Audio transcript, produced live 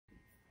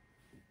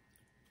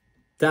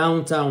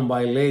Downtown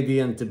by Lady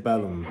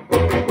Antebellum.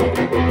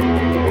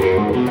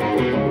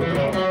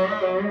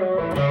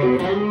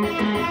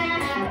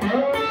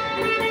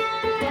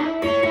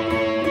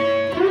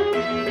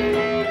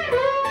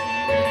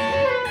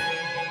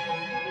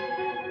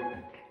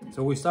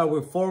 So we start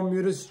with 4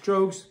 muted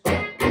strokes,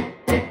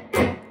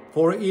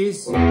 4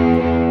 E's,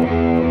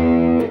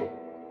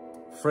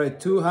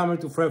 fret 2, hammer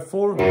to fret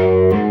 4,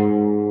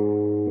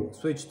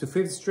 switch to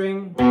 5th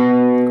string,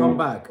 come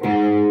back.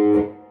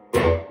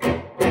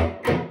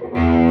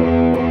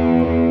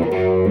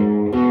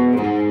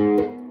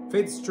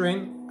 5th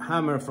string,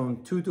 hammer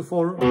from 2 to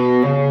 4,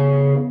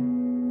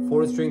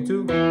 4th string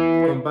 2,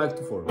 come back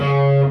to 4.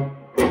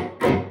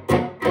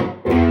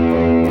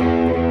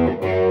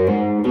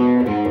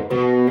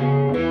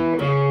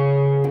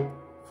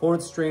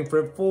 4th string,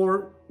 fret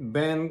 4,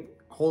 bend,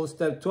 whole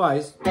step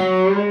twice, pull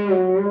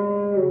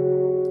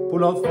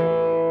off,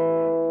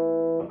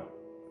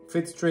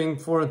 5th string,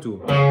 4 and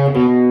 2.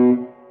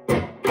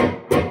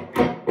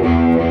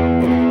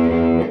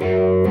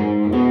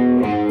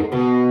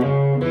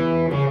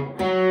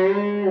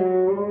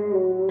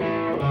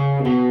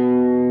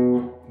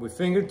 With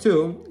finger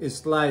 2, is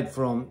slide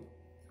from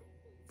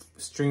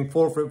string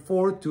 4, fret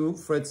 4 to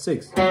fret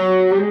 6.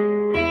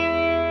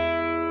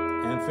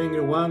 And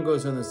finger 1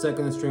 goes on the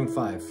 2nd string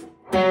 5.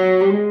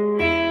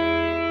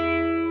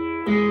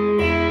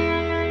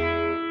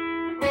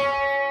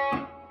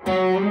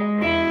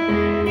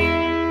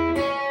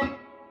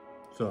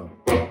 So.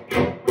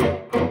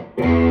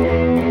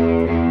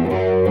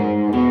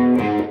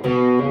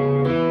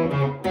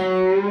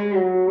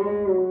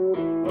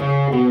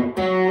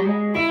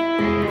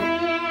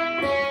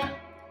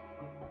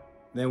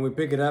 Then we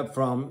pick it up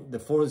from the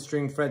 4th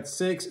string, fret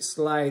 6,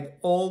 slide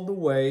all the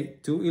way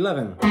to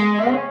 11.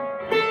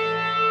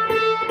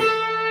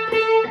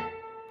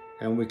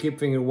 And we keep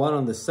finger 1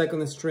 on the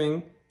 2nd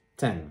string,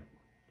 10.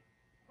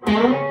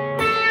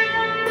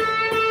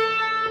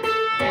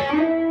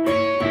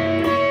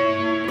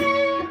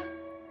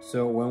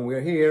 So when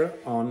we're here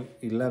on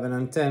 11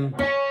 and 10,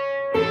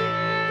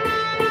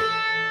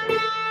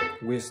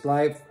 we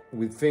slide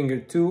with finger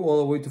 2 all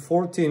the way to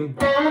 14,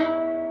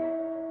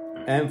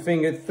 and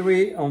finger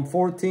 3 on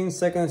 14,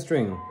 2nd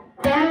string.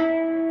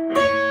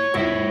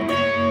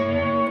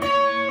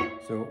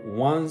 So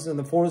once on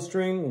the 4th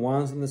string,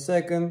 once on the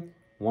 2nd,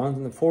 once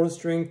on the 4th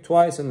string,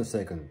 twice on the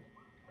 2nd.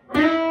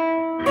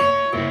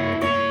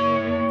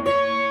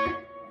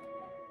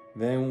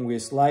 Then we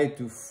slide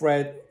to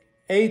fret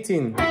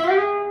 18.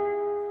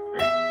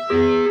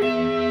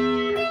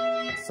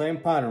 Same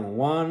pattern,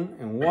 1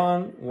 and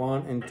 1,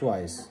 1 and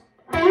twice.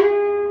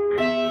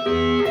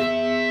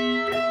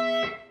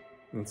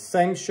 In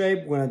same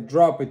shape, we're gonna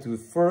drop it to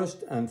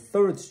 1st and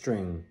 3rd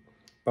string,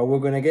 but we're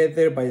gonna get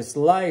there by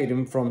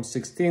sliding from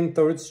 16,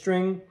 3rd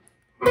string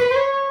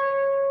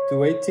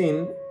to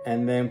 18,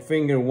 and then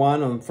finger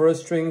 1 on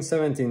 1st string,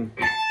 17.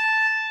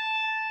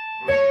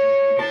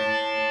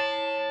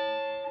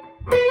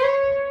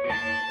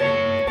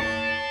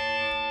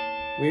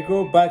 We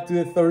go back to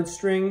the 3rd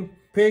string,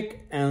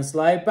 pick and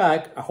slide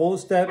back a whole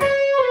step,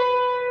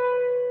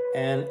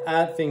 and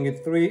add finger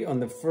 3 on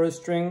the 1st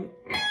string,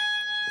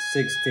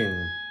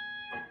 16.